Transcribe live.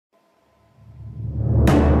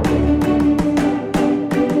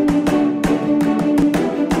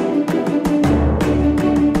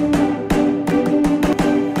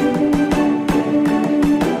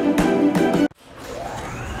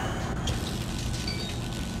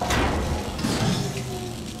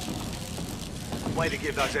Way to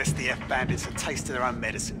give those SDF bandits a taste of their own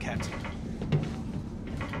medicine, Captain.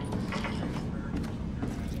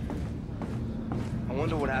 I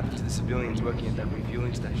wonder what happened to the civilians working at that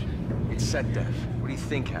refueling station. It's SetDef. What do you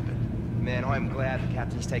think happened? Man, I'm glad the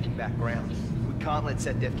captain's taking back ground. We can't let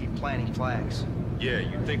SetDef keep planting flags. Yeah,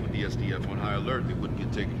 you'd think with the SDF on high alert, they wouldn't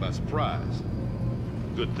get taken by surprise.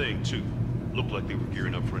 Good thing, too. Looked like they were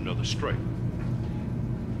gearing up for another strike.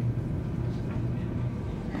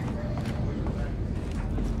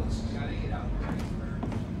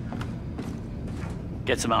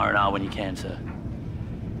 Get some R&R when you can, sir.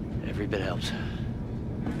 Every bit helps.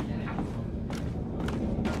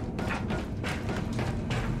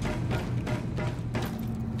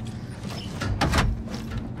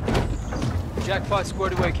 Jackpot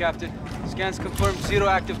squared away, Captain. Scans confirm 0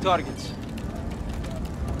 active targets.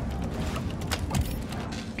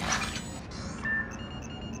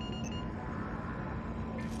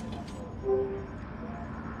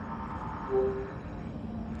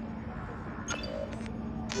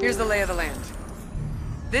 Here's the lay of the land.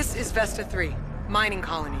 This is Vesta 3, mining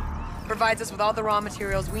colony. Provides us with all the raw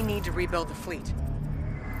materials we need to rebuild the fleet.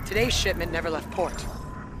 Today's shipment never left port.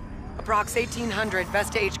 Approx 1800,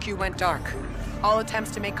 Vesta HQ went dark. All attempts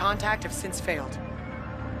to make contact have since failed.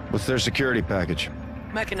 What's their security package?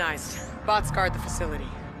 Mechanized. Bots guard the facility.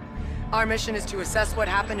 Our mission is to assess what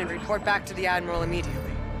happened and report back to the Admiral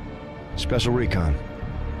immediately. Special recon.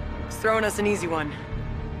 He's throwing us an easy one.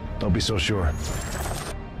 Don't be so sure.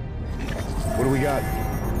 What do we got?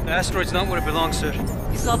 The asteroid's not where it belongs, sir.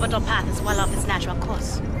 Its orbital path is well off its natural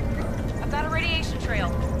course. I've got a radiation trail.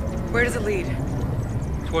 Where does it lead?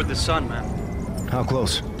 Toward the sun, ma'am. How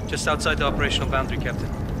close? Just outside the operational boundary, Captain.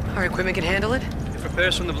 Our equipment can handle it? If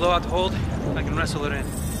repairs from the blowout hold, I can wrestle it in.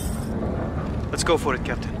 Let's go for it,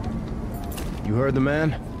 Captain. You heard the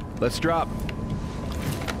man. Let's drop.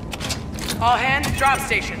 All hands, drop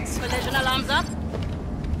stations. Collision alarms up.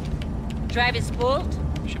 Drive is spooled.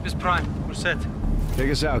 Ship is prime. We're set.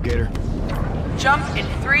 Take us out, Gator. Jump in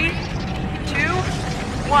 3, 2,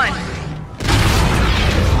 1.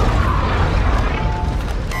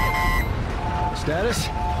 Status?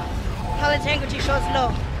 Hull integrity shows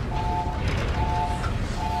low.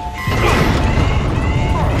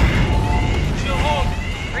 She'll hold.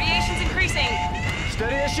 Radiation's increasing.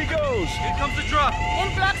 Steady as she goes. Here comes the drop.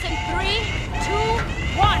 Influx in 3, 2,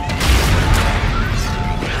 1.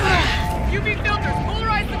 UV filters,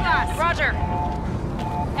 polarize the glass. Roger.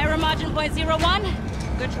 Error margin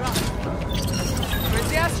 0.01. Good drop. Where's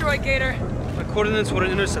the asteroid, Gator? My coordinates were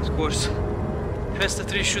an intercept course. Vesta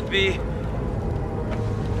 3 should be...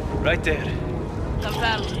 right there.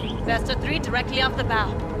 Confirmed. Vesta 3 directly off the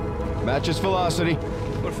bow. Matches velocity.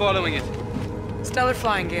 We're following it. Stellar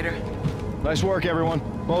flying, Gator. Nice work, everyone.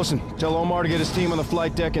 Bosun, tell Omar to get his team on the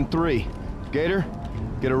flight deck in 3. Gator,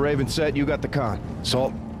 get a Raven set. You got the con.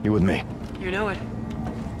 Salt, you with me. You know it.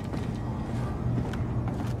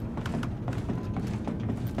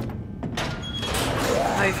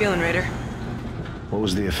 How you feeling, Raider? What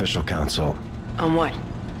was the official count, Salt? On what?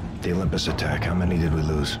 The Olympus attack. How many did we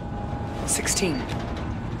lose? 16.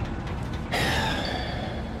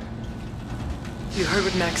 You heard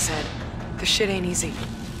what Max said. This shit ain't easy.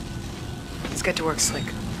 Let's get to work, Slick.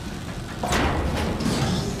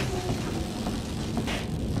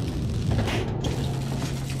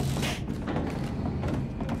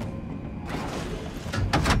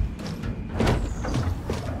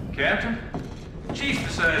 Captain? Chief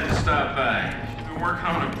decided to stop by. Been working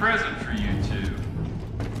on a present for you two.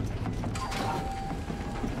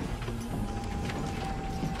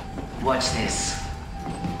 Watch this.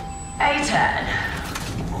 ATAD.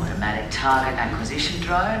 Automatic target acquisition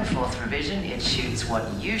drone, 4th revision. It shoots what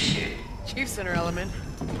you shoot. Chief's in her element.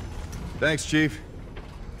 Thanks, Chief.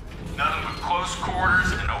 Nothing but close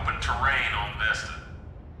quarters and open terrain on Vesta.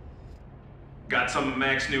 Got some of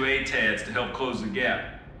Mac's new ATADs to help close the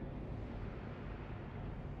gap.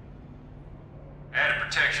 Added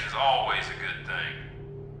protection is always a good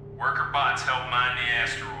thing. Worker bots help mine the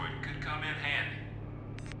asteroid. Could come in handy.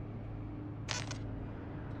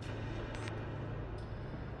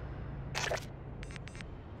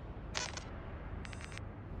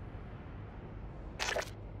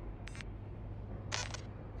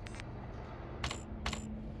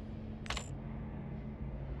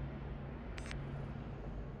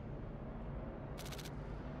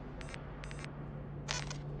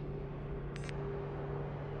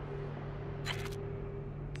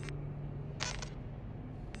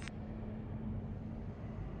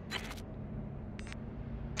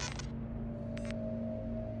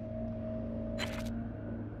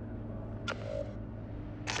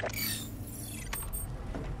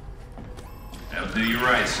 I'll do you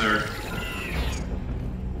right, sir.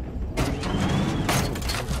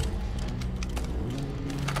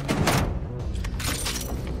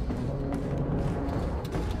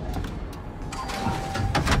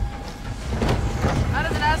 How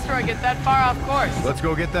does an asteroid get that far off course? Let's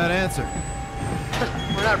go get that answer.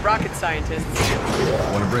 We're not rocket scientists.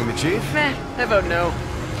 Want to bring the chief? Meh, I vote no.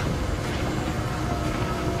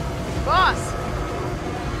 Boss!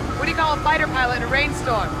 What do you call a fighter pilot in a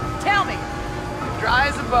rainstorm? Tell me! Dry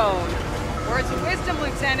as a bone. Words of wisdom,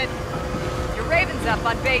 Lieutenant. Your Raven's up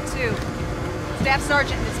on Bay 2. Staff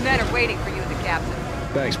Sergeant and his men are waiting for you and the captain.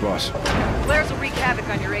 Thanks, boss. Flares will wreak havoc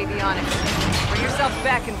on your avionics. Bring yourself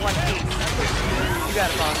back in one piece. You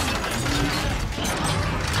got it, boss.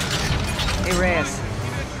 Hey, Reyes.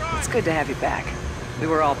 It's good to have you back. We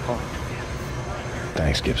were all pulling for you.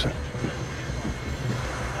 Thanks, Gibson.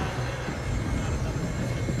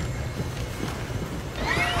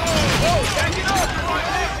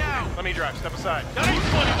 Let me drive. Step aside.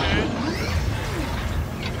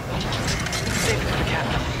 Save it for the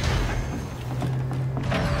captain.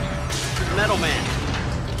 Metal Man.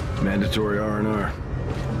 Mandatory R&R.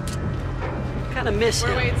 Kinda missed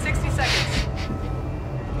We're him. waiting 60 seconds.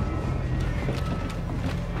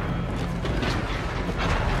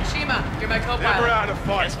 Shima, you're my co-pilot. Never out of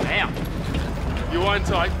fight. Yes, ma'am. You on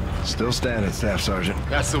tight? Still standing, Staff Sergeant.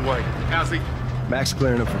 That's the way. How's he? Max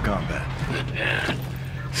clearing up for combat.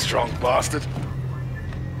 Strong bastard.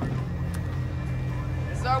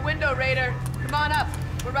 This is our window, Raider. Come on up.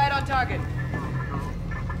 We're right on target.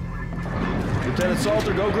 Lieutenant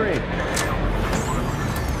Salter, go green.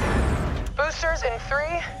 Boosters in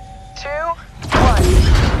 3, 2, 1.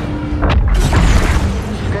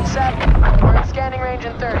 Good set. We're in scanning range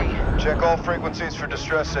in 30. Check all frequencies for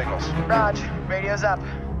distress signals. Raj, radio's up.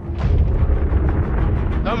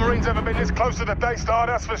 No Marines ever been this close to the Daystar,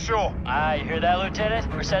 that's for sure. Ah, you hear that, Lieutenant?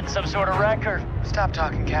 We're setting some sort of record. Stop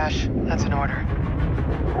talking, Cash. That's an order.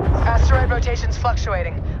 Asteroid rotation's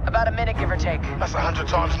fluctuating. About a minute, give or take. That's 100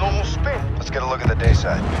 times normal spin. Let's get a look at the day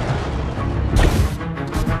side.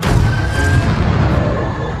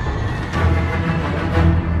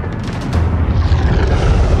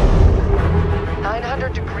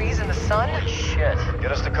 Degrees in the sun? Shit.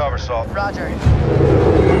 Get us to cover, Salt. Roger.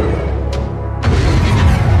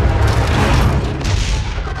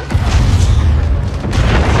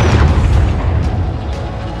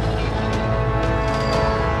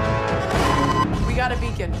 We got a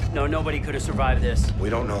beacon. No, nobody could have survived this. We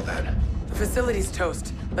don't know that. The facility's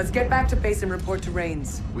toast. Let's get back to base and report to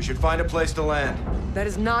Rains. We should find a place to land. That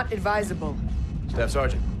is not advisable. Staff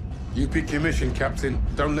Sergeant. You pick your mission, Captain.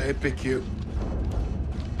 Don't let it pick you.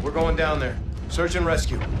 We're going down there. Search and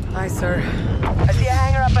rescue. Aye, sir. I see a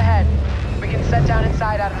hangar up ahead. We can set down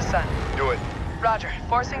inside out of the sun. Do it. Roger.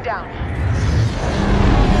 Forcing down.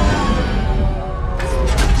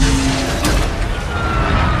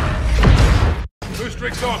 Boost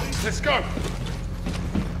rigs on. Let's go.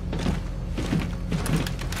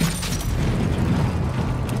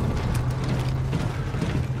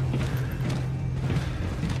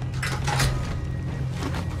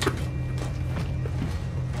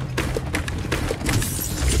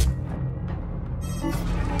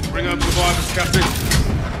 Bring up survivors, Captain.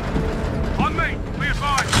 On me, be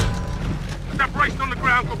advised. The separation on the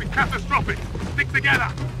ground could be catastrophic. Stick together.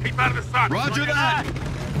 Keep out of the sun. Roger that.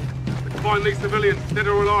 Let's find these civilians, dead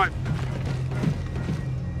or alive.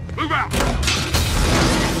 Move out.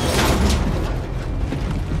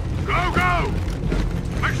 Go, go.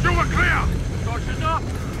 Make sure we're clear. Torches up.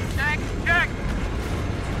 Check, check.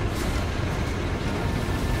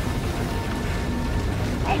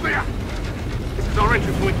 Hold there. This is our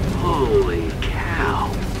entry point. Holy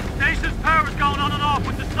cow. Station's power's going on and off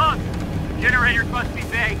with the sun. Generators must be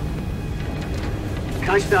big.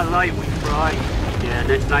 Catch that light, we fry. Yeah,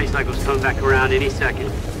 next night cycle's coming back around any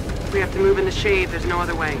second. We have to move in the shade. There's no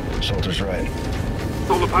other way. Salter's right.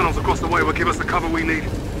 Solar panels across the way will give us the cover we need.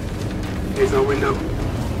 Here's our window.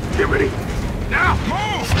 Get ready. Now,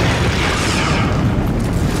 move!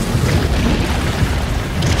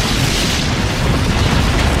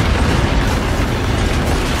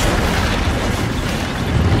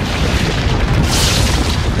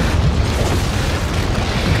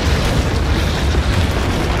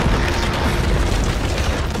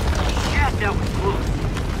 That was close.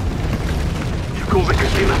 You called it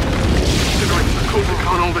Kashima. Generators are cold and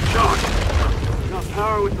can't hold a charge. Enough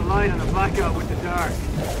power with the light and a blackout with the dark.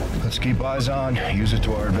 Let's keep eyes on. Use it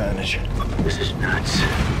to our advantage. This is nuts.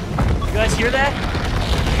 You guys hear that?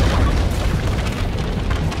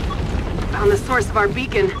 Found the source of our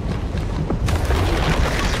beacon.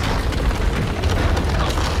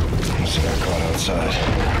 Must have got caught outside.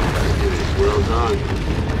 Well done.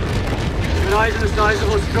 Keep eyes on the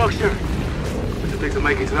sizable structure. What do you think to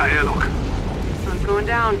make it to that airlock? I'm going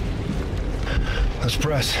down. Let's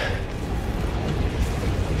press.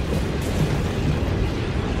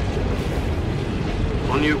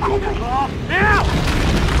 On you, Corporal. Now!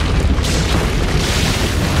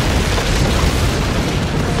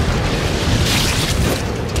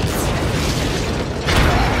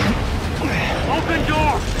 Open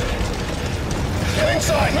door! Get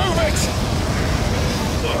inside! Move it!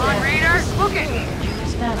 Come on, Raiders, book it!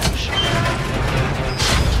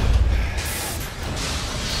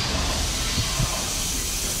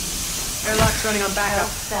 Airlock's running on backup.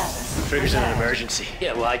 Triggers in an emergency.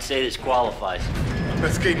 Yeah, well, I'd say this qualifies.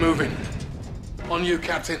 Let's keep moving. On you,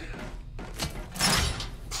 Captain.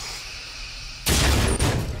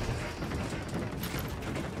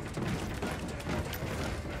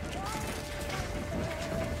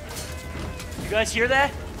 You guys hear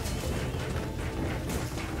that?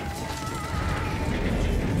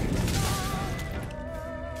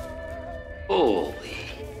 Holy.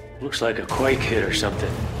 Looks like a quake hit or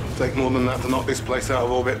something. Take more than that to knock this place out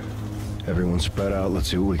of orbit. Everyone spread out. Let's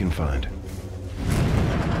see what we can find.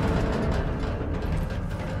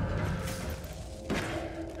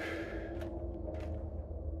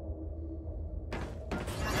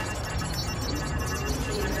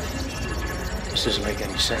 This doesn't make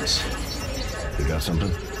any sense. You got something?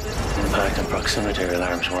 Impact and proximity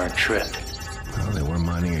alarms weren't tripped. Well, they were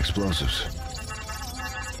mining explosives.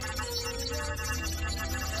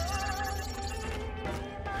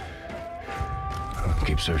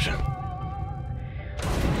 Keep searching.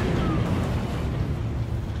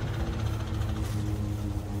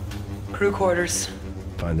 Crew quarters.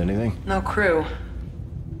 Find anything? No crew.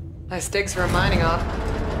 Nice digs for a mining op.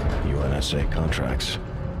 UNSA contracts.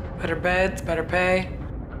 Better beds, better pay.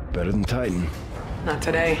 Better than Titan. Not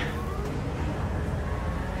today.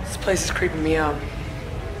 This place is creeping me out.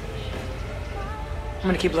 I'm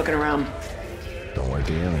gonna keep looking around. Don't wake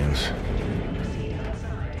the aliens.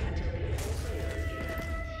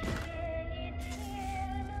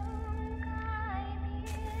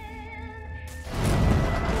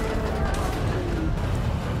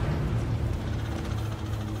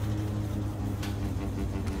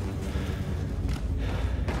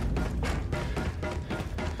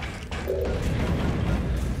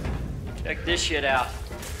 Check this shit out.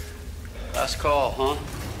 Last call, huh?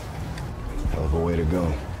 Hell of a way to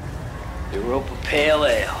go. Europa Pale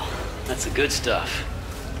Ale. That's the good stuff.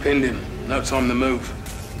 Pinned him. No time to move.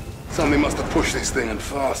 Somebody must have pushed this thing and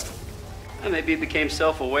fast. And maybe he became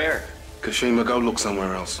self-aware. Kashima, go look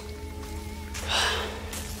somewhere else.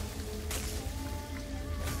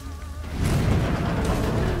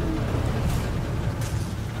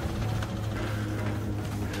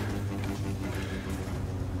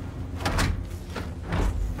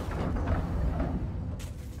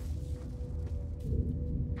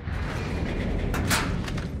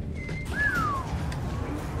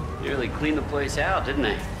 Nearly cleaned the place out, didn't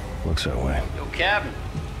they? Looks that way. Yo, Captain.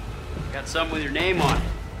 Got something with your name on it.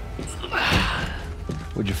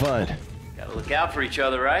 What'd you find? Gotta look out for each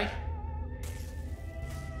other, right?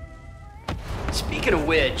 Speaking of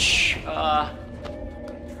which,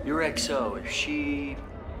 your XO, is she,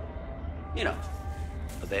 you know,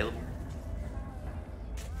 available?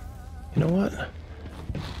 You know what?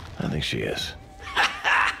 I think she is.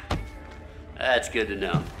 That's good to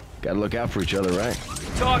know. Gotta look out for each other, right?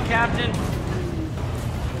 Talk, Captain.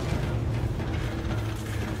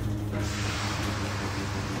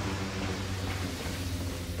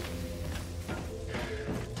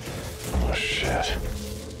 Oh, shit.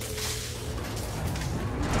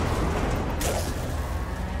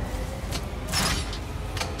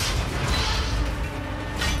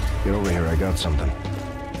 Get over here, I got something.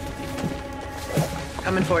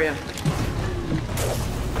 Coming for you.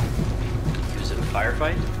 Is it a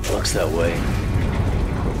firefight? Looks that way.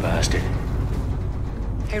 Poor bastard.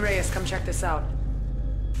 Hey Reyes, come check this out.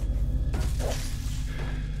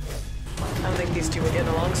 I don't think these two were getting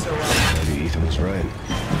along so well. Maybe Ethan was right.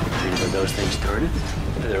 When those things turn,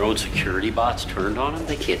 their own security bots turned on them,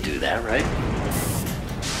 they can't do that, right?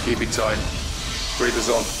 Keep it tight. Breathers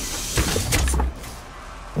on.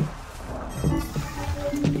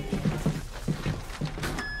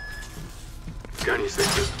 Got any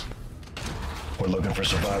sectors? We're looking for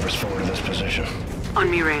survivors forward to this position. On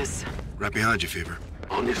me, Reyes. Right behind you, Fever.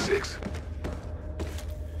 On your 6.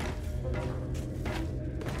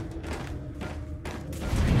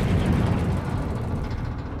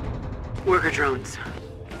 Worker drones.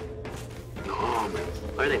 Oh, man.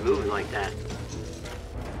 Why are they moving like that?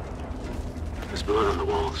 There's blood on the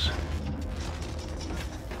walls.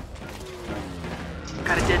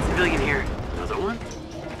 Got a dead civilian here. Another one?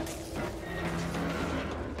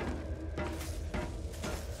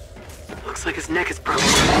 Looks like his neck is broken.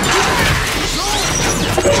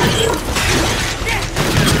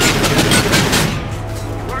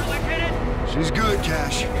 She's good,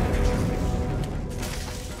 Cash.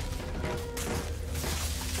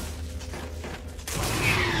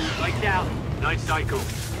 Lights out. Night cycle.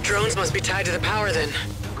 Drones must be tied to the power then.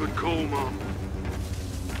 Good call, Mom.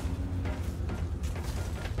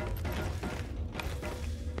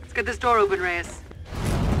 Let's get this door open, Reyes.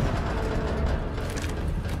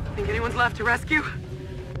 Think anyone's left to rescue?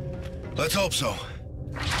 Let's hope so.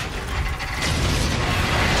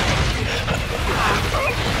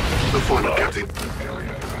 Performing, Captain.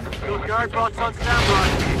 Your guard bots on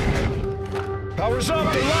standby. Power's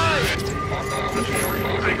up, they're live!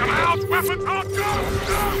 Take them out! Weapons on! Go!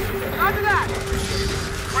 Roger that!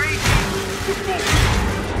 Crazy!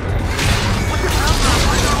 What What the hell, Rob?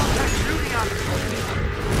 Why are all that shooting us?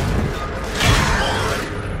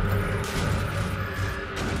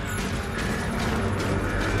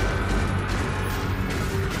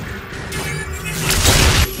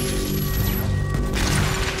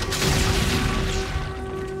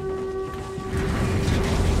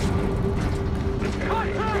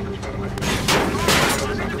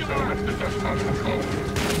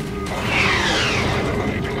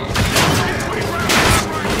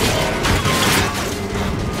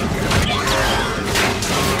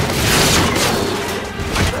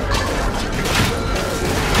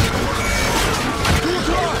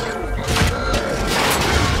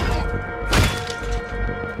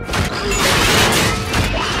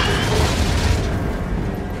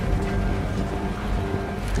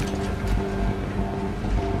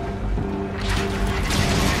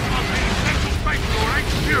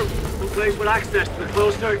 Place with access to the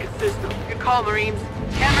closed circuit system. Good call, Marines.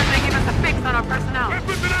 Cameras may give us a fix on our personnel.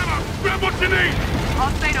 Weapons and ammo! Grab what you need!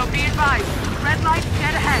 Alcedo, be advised. Red light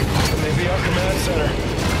dead ahead. Maybe our command center.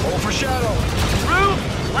 Hold for shadow. Roof!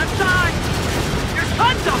 Left side! There's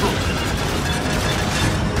tons of them!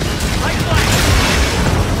 Right flank!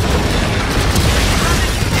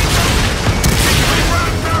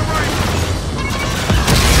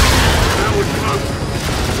 Now we're close.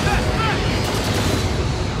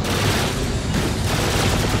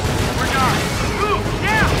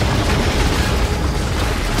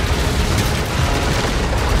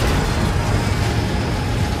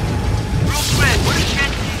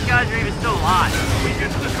 Guys are even still alive. We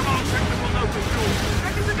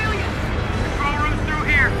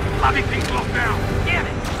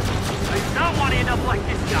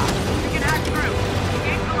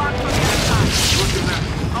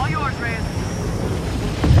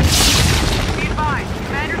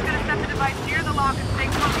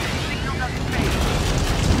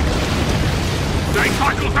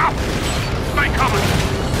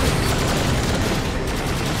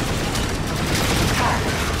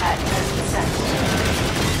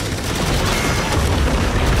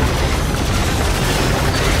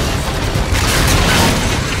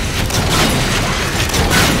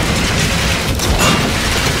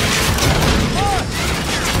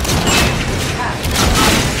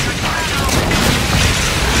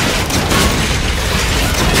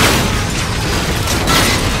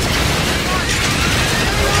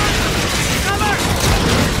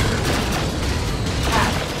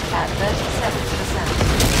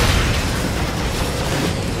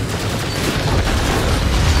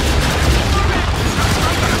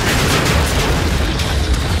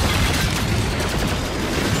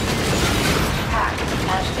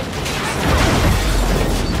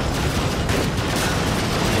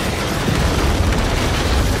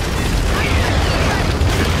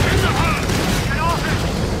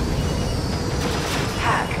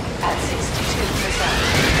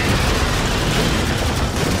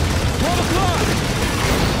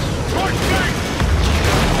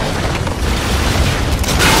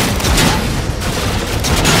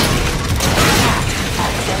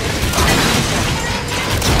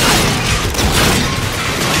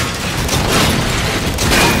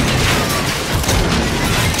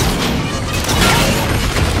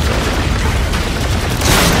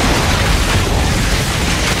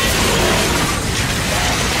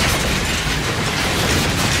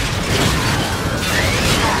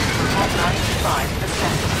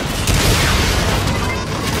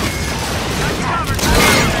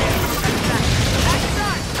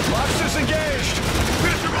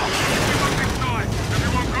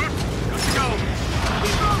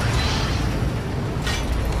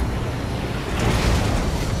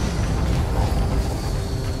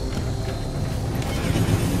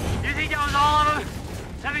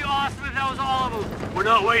Possibly that was all of them. We're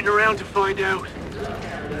not waiting around to find out.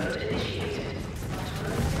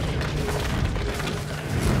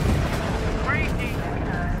 Crazy.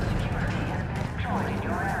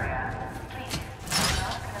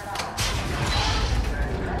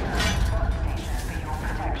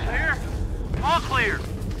 Clear? All clear.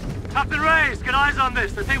 Captain Reyes, get eyes on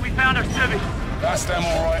this. I think we found our civvies. That's them,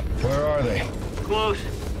 all right. Where are they? Close.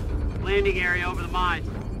 Landing area over the mines.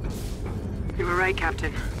 You were right,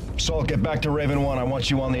 Captain. Salt, get back to Raven 1. I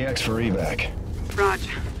want you on the X for evac. Raj.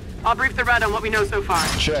 I'll brief the Red on what we know so far.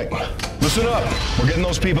 Check. Listen up. We're getting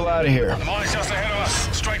those people out of here. The mine's just ahead of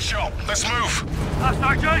us. Straight shot. Let's move.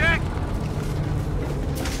 Start joining.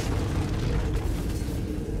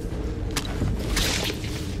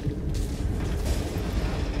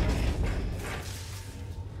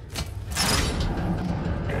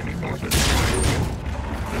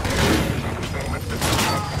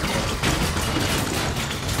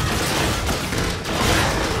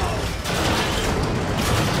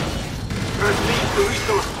 The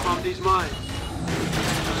resources from these mines.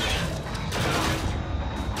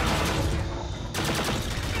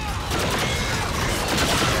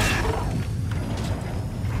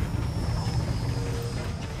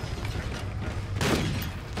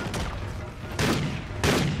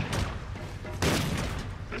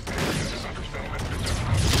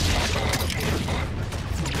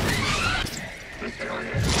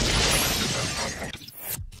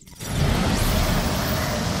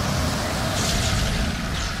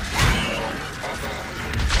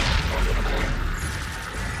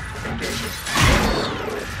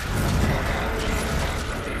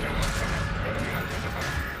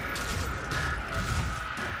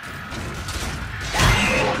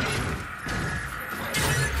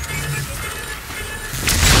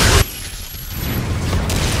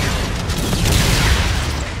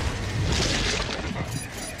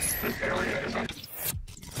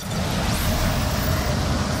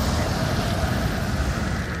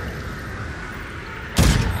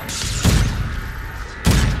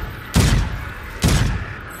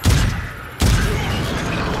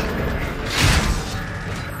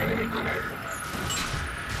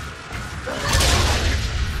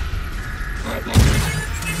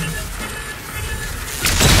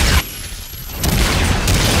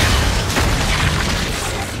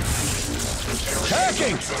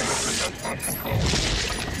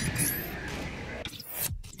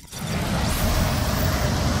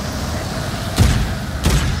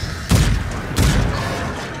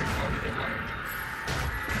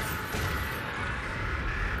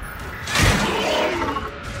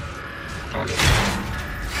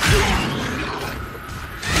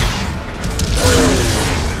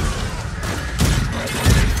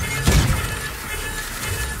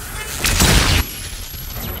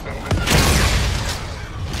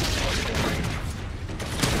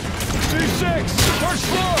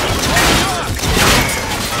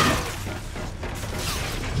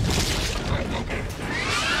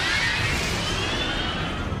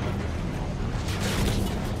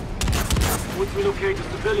 Once we locate the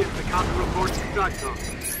civilians, the captain reports the strike zone.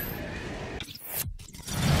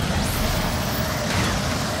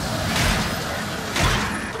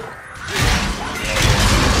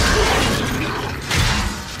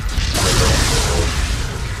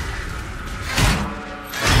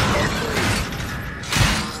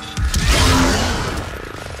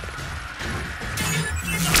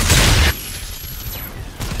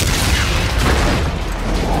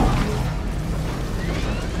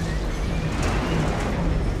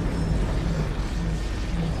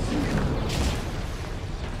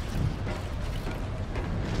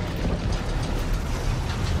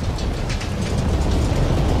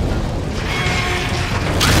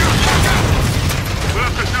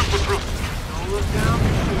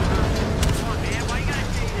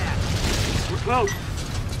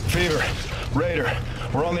 Fever, Raider,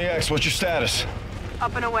 we're on the X. What's your status?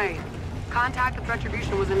 Up and away. Contact with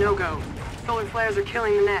Retribution was a no-go. Solar flares are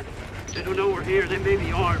killing the net. They don't know we're here. They may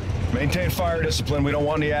be armed. Maintain fire discipline. We don't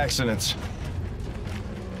want any accidents.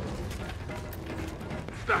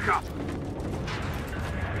 Stack up.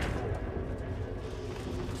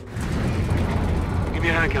 Give me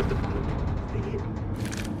a hand, Captain.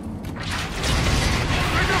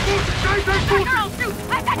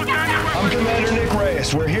 I'm Commander Nick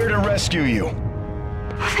Reyes. We're here to rescue you.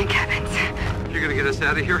 Oh, thank heavens. You're gonna get us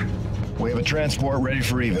out of here? We have a transport ready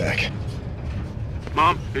for evac.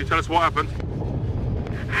 Mom, can you tell us what happened?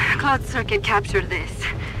 Cloud Circuit captured this.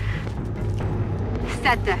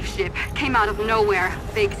 Death ship came out of nowhere.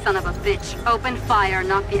 Big son of a bitch. Opened fire,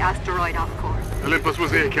 knocked the asteroid off course. Olympus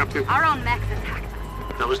was here, Captain. Our own mechs attacked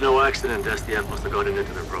us. That was no accident. SDF must have gotten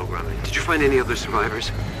into their programming. Did you find any other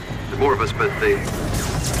survivors? There's more of us, but they...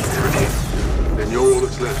 Then you're all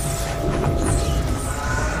that's left.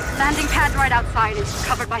 Landing pad right outside. It's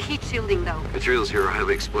covered by heat shielding, though. Materials here are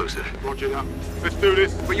highly explosive. Roger that. Let's do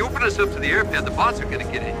this. When you open us up to the airpad, the bots are gonna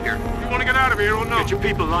get in here. You want to get out of here or not? Get your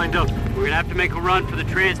people lined up. We're gonna have to make a run for the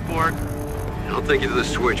transport. I'll take you to the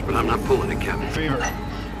switch, but I'm not pulling it, Captain. Fever.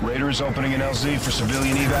 Raider is opening an LZ for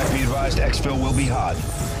civilian evac. Be advised, exfil will be hot.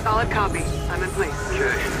 Solid copy. I'm in place.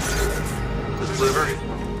 Okay. This lever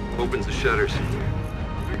opens the shutters.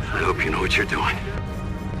 I hope you know what you're doing.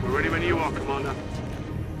 We're ready when you are, Commander.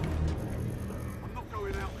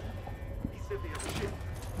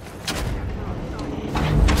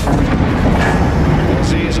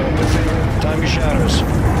 LZ is open, Fever. Time your shadows.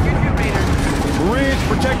 Marines,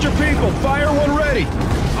 protect your people. Fire when ready.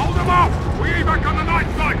 Hold them off! We evac on the night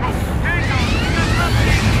cycle! Here you go!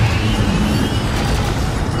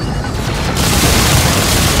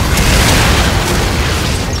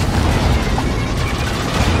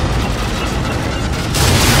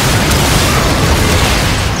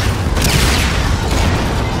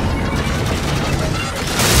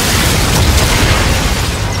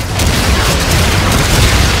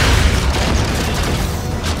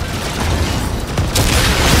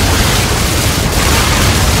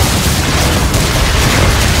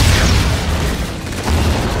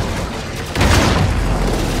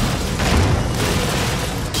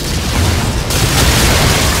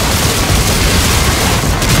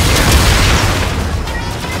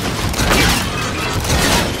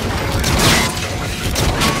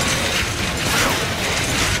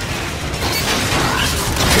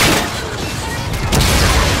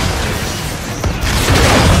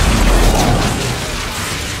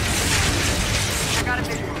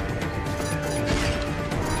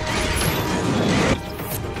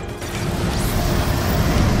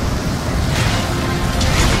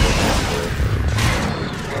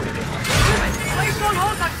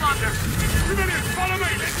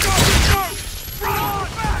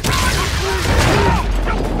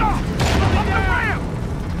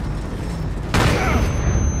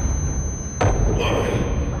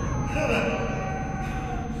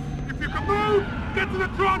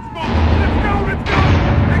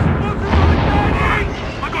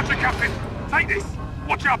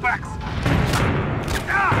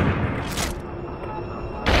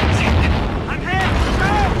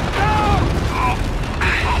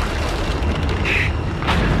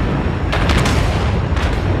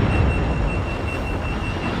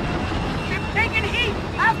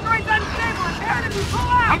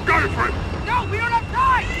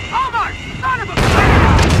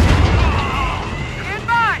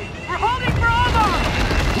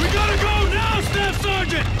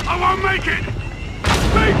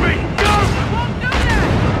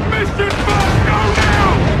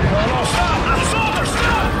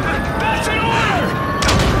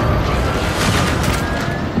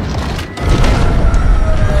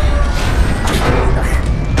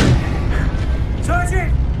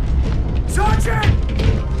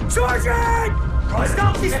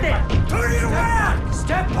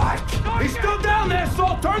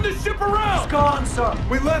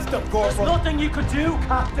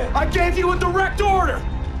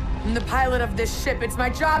 This ship. It's my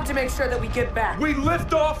job to make sure that we get back. We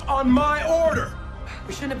lift off on my order.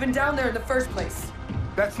 We shouldn't have been down there in the first place.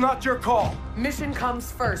 That's not your call. Mission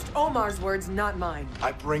comes first. Omar's words, not mine.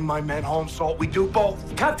 I bring my men home, Salt. We do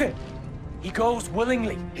both. Captain, he goes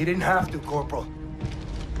willingly. He didn't have to, Corporal.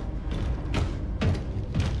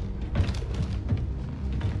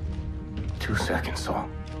 Two seconds, Salt.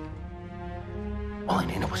 All I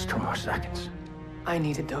needed was 2 more seconds. I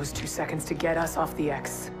needed those 2 seconds to get us off the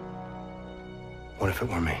X. What if it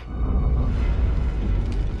were me?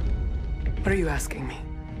 What are you asking me?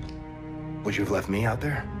 Would you have left me out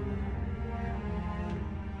there?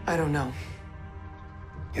 I don't know.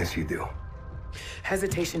 Yes, you do.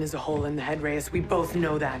 Hesitation is a hole in the head, Reyes. We both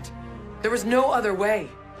know that. There was no other way.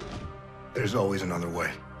 There's always another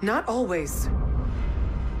way. Not always.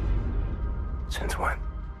 Since when?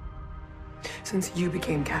 Since you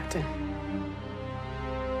became captain.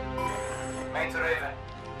 Main to Raven.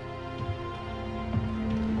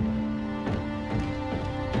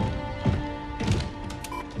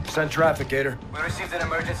 Send traffic, Gator. We received an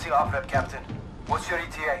emergency op-rep, Captain. What's your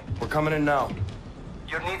ETA? We're coming in now.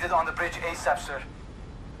 You're needed on the bridge ASAP, sir.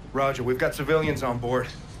 Roger, we've got civilians on board.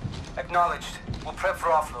 Acknowledged. We'll prep for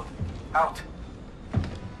offload. Out.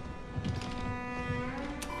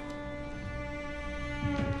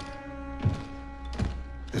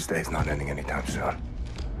 This day's not ending anytime soon.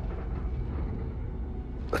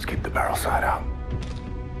 Let's keep the barrel side out.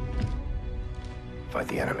 Fight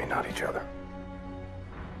the enemy, not each other.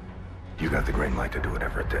 You got the green light to do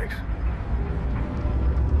whatever it takes.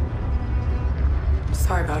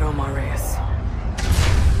 Sorry about Omar Reyes.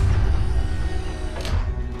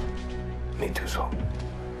 Me too, Saul.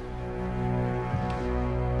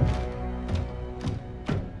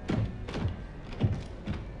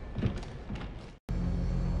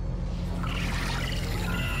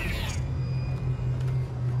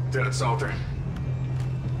 Lieutenant Salter.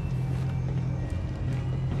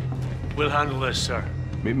 We'll handle this, sir.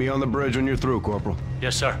 Meet me on the bridge when you're through, Corporal.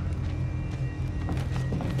 Yes, sir.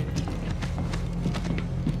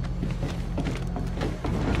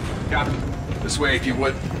 Captain, this way if you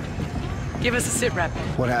would. Give us a sit rep.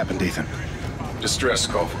 What happened, Ethan? Distress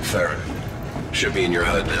call from Farron. Should be in your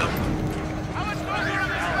HUD now.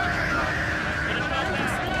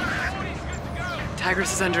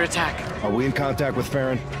 Tigris is under attack. Are we in contact with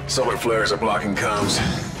Farron? Solar flares are blocking comms.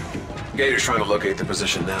 Gator's trying to locate the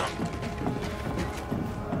position now.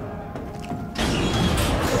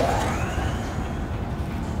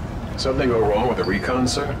 Something go wrong with the recon,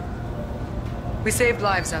 sir? We saved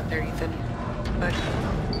lives out there, Ethan. But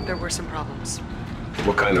there were some problems.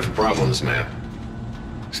 What kind of problems, ma'am?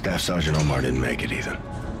 Staff Sergeant Omar didn't make it, Ethan.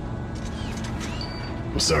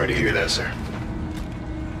 I'm sorry to hear that, sir.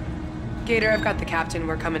 Gator, I've got the captain.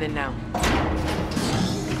 We're coming in now.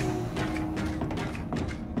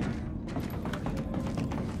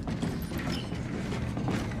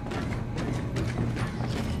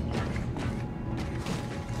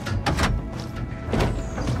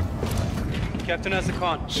 Captain has the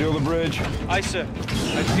con. Seal the bridge. Aye, sir.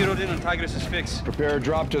 I've zeroed in on Tigris' fix. Prepare a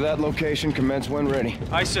drop to that location. Commence when ready.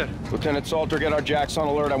 Aye, sir. Lieutenant Salter, get our jacks on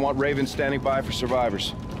alert. I want Raven standing by for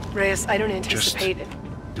survivors. Reyes, I don't anticipate it.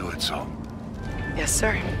 Do it, Salt. Yes,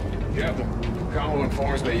 sir. Captain, Commo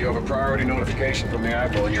informs me you have a priority notification from the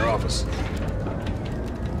Admiral in your office.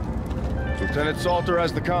 Lieutenant Salter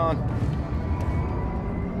has the con.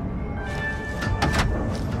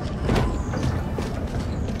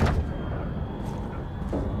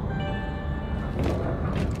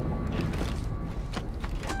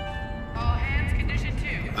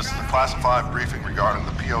 Classified briefing regarding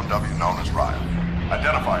the POW known as Riot.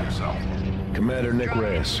 Identify yourself. Commander Nick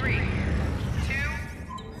Reyes. 3, 2,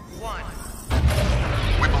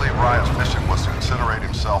 1. We believe Riot's mission was to incinerate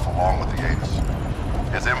himself along with the Aegis.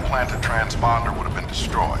 His implanted transponder would have been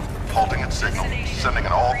destroyed, halting its signal, sending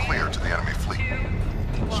an all clear to the enemy fleet.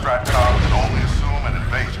 Stratcom can only assume an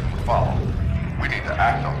invasion would follow. We need to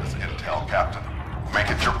act on this intel, Captain. Make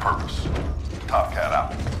it your purpose. Top Cat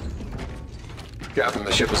out. Captain,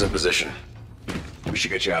 the ship is in position. We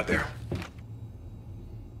should get you out there.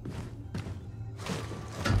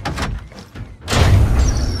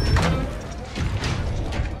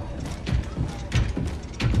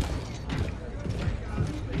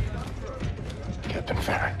 Captain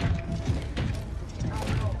Farron.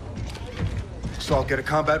 Salt, get a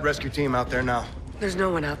combat rescue team out there now. There's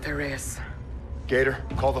no one out there, Reyes. Gator,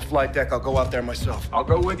 call the flight deck. I'll go out there myself. I'll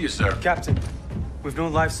go with you, sir. Captain, we've no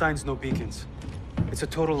life signs, no beacons. It's a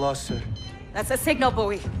total loss, sir. That's a signal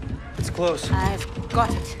buoy. It's close. I've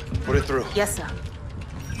got it. Put it through. Yes, sir.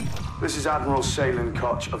 This is Admiral Salen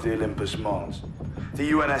Koch of the Olympus Mons.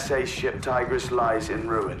 The UNSA ship Tigris lies in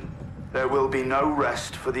ruin. There will be no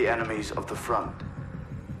rest for the enemies of the front.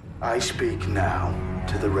 I speak now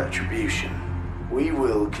to the Retribution. We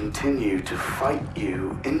will continue to fight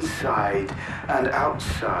you inside and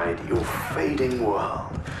outside your fading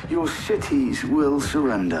world. Your cities will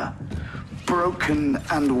surrender. Broken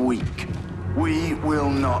and weak, we will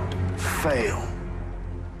not fail.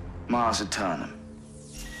 Mars Eternum.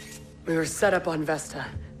 We were set up on Vesta.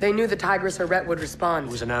 They knew the Tigris or Rhett would respond.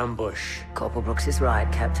 It was an ambush. Corporal Brooks is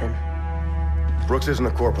right, Captain. Brooks isn't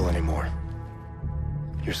a corporal anymore.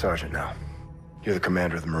 You're Sergeant now. You're the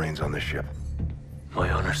commander of the Marines on this ship. My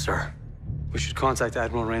honor, sir. We should contact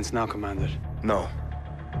Admiral Raines now, Commander. No.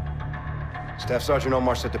 Staff Sergeant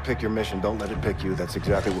Omar said to pick your mission. Don't let it pick you. That's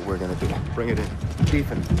exactly what we're gonna do. Bring it in.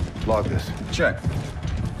 Ethan, log this. Check.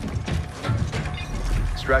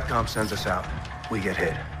 Stratcom sends us out. We get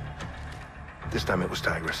hit. This time it was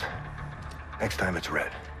Tigris. Next time it's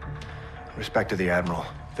Red. Respect to the Admiral.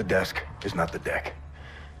 The desk is not the deck.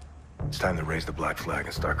 It's time to raise the black flag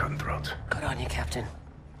and start cutting throats. Good on you, Captain.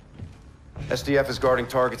 SDF is guarding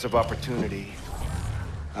targets of opportunity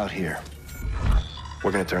out here.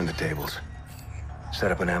 We're gonna turn the tables.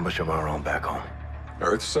 Set up an ambush of our own back home.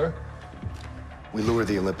 Earth, sir? We lure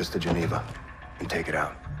the Olympus to Geneva and take it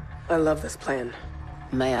out. I love this plan.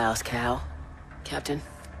 May I ask how, Captain?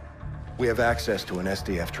 We have access to an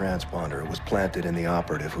SDF transponder. It was planted in the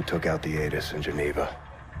operative who took out the Aegis in Geneva.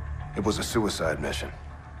 It was a suicide mission.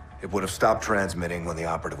 It would have stopped transmitting when the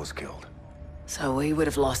operative was killed. So we would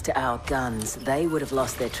have lost our guns. They would have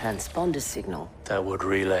lost their transponder signal. That would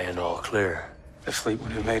relay an all clear. The fleet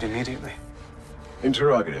would have made immediately.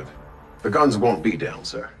 Interrogative. The guns won't be down,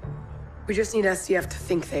 sir. We just need SDF to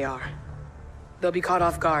think they are. They'll be caught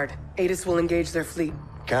off guard. Aegis will engage their fleet.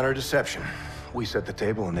 Counter-deception. We set the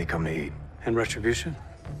table and they come to eat. And retribution?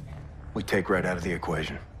 We take Red out of the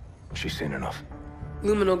equation. She's seen enough.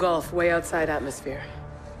 Luminal Gulf, way outside atmosphere.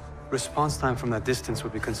 Response time from that distance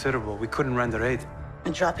would be considerable. We couldn't render aid. A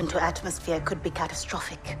drop into atmosphere could be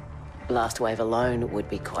catastrophic. Blast wave alone would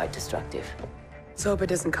be quite destructive. Let's hope it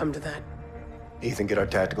doesn't come to that. Ethan, get our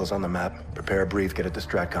tacticals on the map. Prepare a brief, get it to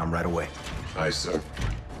Stratcom right away. Aye, sir.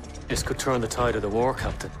 This could turn the tide of the war,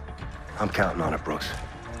 Captain. I'm counting on it, Brooks.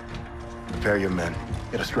 Prepare your men.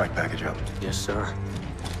 Get a strike package up. Yes, sir.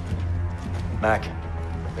 Mac,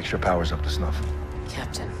 make sure power's up to snuff.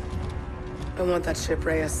 Captain. I want that ship,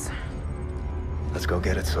 Reyes. Let's go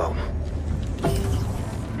get it, Sol.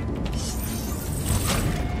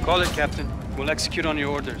 Call it, Captain. We'll execute on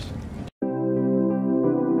your orders.